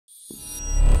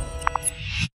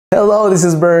Hello, this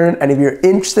is Bern, and if you're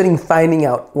interested in finding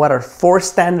out what are 4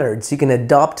 standards you can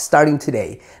adopt starting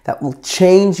today that will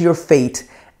change your fate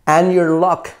and your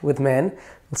luck with men,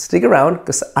 stick around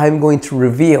because I'm going to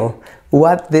reveal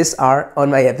what these are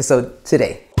on my episode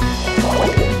today.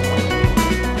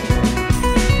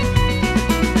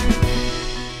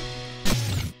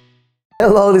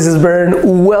 Hello, this is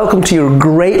Bern. Welcome to your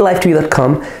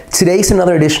greatlifetv.com. Today's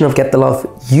another edition of Get the Love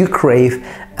You Crave,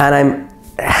 and I'm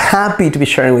happy to be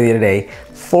sharing with you today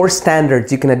 4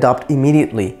 standards you can adopt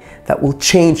immediately that will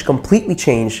completely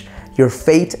change your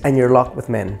fate and your luck with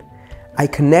men. I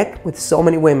connect with so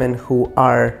many women who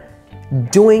are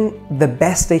doing the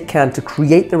best they can to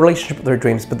create the relationship of their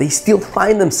dreams, but they still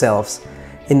find themselves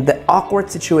in the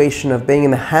awkward situation of being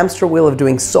in the hamster wheel of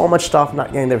doing so much stuff,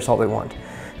 not getting the result they want.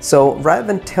 So rather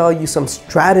than tell you some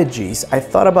strategies, I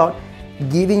thought about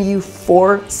giving you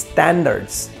 4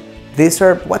 standards.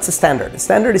 What's a standard? A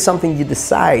standard is something you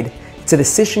decide. It's a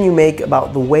decision you make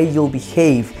about the way you'll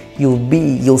behave,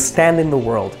 you'll stand in the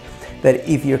world. That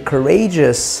if you're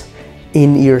courageous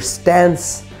in your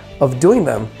stance of doing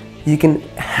them, you can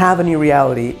have a new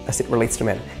reality as it relates to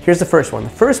men. Here's the first one. The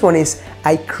first one is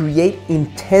I create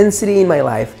intensity in my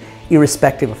life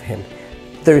irrespective of him.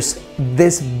 There's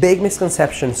this big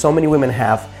misconception so many women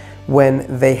have when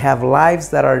they have lives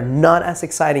that are not as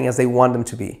exciting as they want them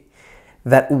to be.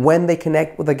 That when they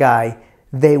connect with a guy,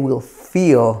 they will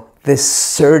feel this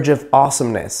surge of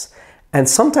awesomeness. And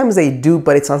sometimes they do,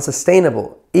 but it's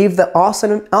unsustainable. If the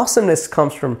awesomeness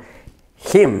comes from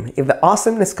him, if the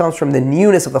awesomeness comes from the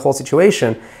newness of the whole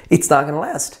situation, it's not gonna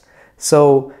last.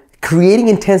 So creating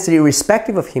intensity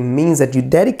irrespective of him means that you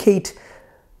dedicate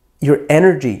your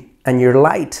energy and your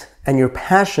light and your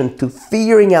passion to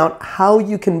figuring out how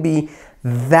you can be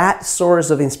that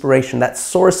source of inspiration, that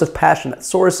source of passion, that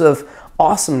source of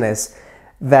awesomeness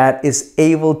that is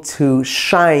able to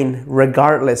shine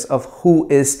regardless of who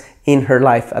is in her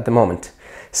life at the moment.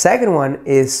 Second one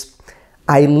is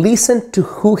I listen to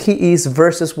who he is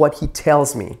versus what he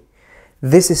tells me.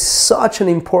 This is such an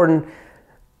important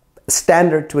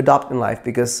standard to adopt in life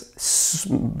because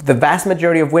the vast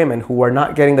majority of women who are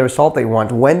not getting the result they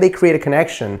want, when they create a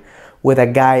connection with a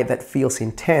guy that feels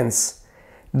intense,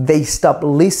 they stop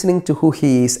listening to who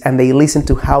he is and they listen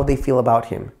to how they feel about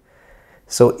him.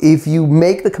 So if you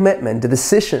make the commitment, the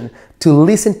decision to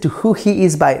listen to who he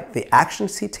is by the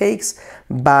actions he takes,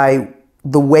 by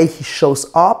the way he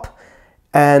shows up,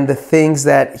 and the things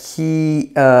that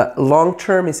he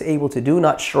long-term is able to do,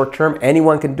 not short-term.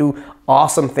 Anyone can do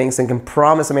awesome things and can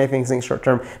promise amazing things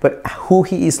short-term, but who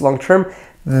he is long-term,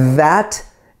 that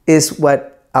is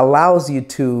what allows you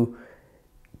to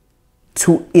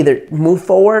either move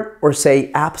forward or say,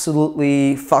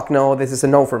 absolutely, fuck no, this is a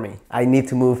no for me. I need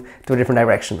to move to a different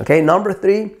direction, okay? Number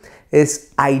 3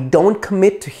 is I don't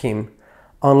commit to him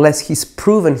unless he's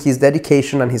proven his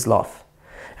dedication and his love.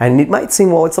 And it might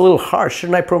seem, well, it's a little harsh.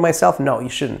 Shouldn't I prove myself? No, you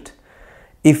shouldn't.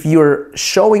 If you're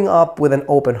showing up with an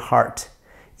open heart,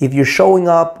 if you're showing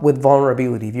up with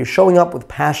vulnerability, if you're showing up with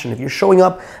passion, if you're showing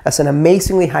up as an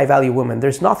amazingly high-value woman,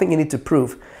 there's nothing you need to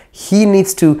prove. He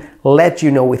needs to let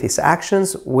you know with his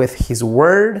actions, with his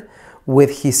word,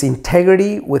 with his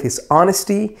integrity, with his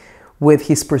honesty, with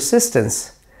his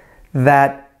persistence,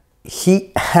 that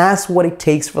he has what it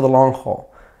takes for the long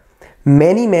haul.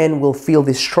 Many men will feel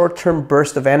this short-term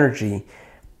burst of energy,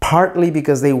 partly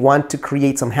because they want to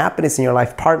create some happiness in your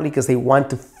life, partly because they want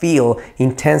to feel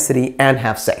intensity and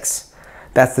have sex.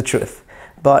 That's the truth.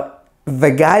 But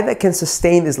the guy that can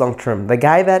sustain this long-term, the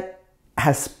guy that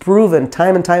has proven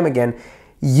time and time again,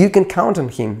 you can count on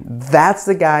him. That's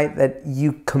the guy that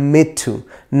you commit to,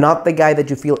 not the guy that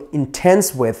you feel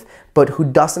intense with, but who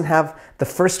doesn't have the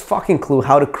first fucking clue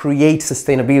how to create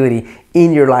sustainability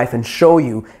in your life and show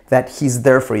you that he's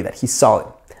there for you, that he's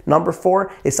solid. Number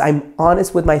 4 is I'm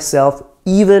honest with myself,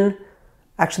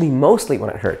 mostly when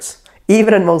it hurts.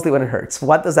 Even and mostly when it hurts.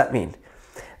 What does that mean?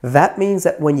 That means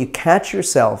that when you catch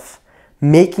yourself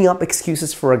making up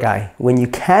excuses for a guy, when you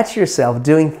catch yourself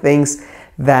doing things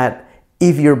that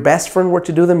if your best friend were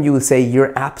to do them, you would say,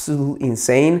 you're absolutely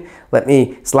insane. Let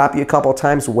me slap you a couple of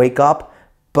times, wake up,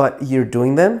 but you're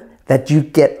doing them, that you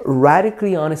get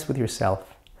radically honest with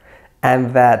yourself.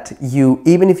 And that you,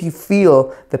 even if you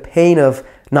feel the pain of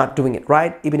not doing it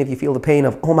right, even if you feel the pain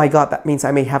of, oh my God, that means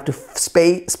I may have to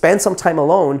spend some time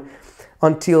alone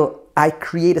until I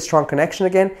create a strong connection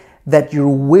again, that you're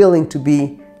willing to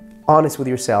be honest with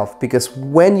yourself, because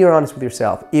when you're honest with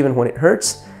yourself, even when it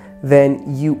hurts,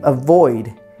 then you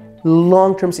avoid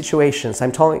long-term situations.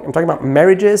 I'm talking about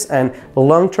marriages and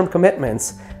long-term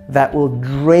commitments that will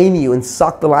drain you and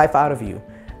suck the life out of you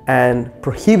and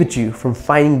prohibit you from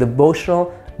finding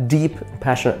devotional, that deep,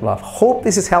 passionate love. Hope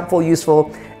this is helpful,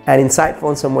 useful, and insightful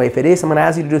in some way. If it is, I'm gonna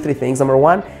ask you to do 3 things. Number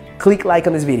 1, click like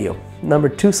on this video. Number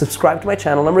 2, subscribe to my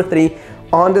channel. Number 3,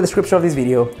 on the description of this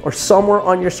video or somewhere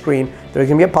on your screen, there's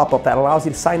gonna be a pop-up that allows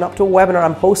you to sign up to a webinar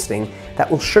I'm hosting that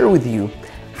will share with you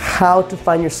how to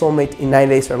find your soulmate in 9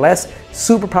 days or less.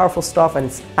 Super powerful stuff, and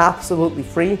it's absolutely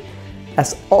free.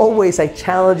 As always, I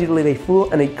challenge you to live a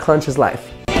full and a conscious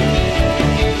life.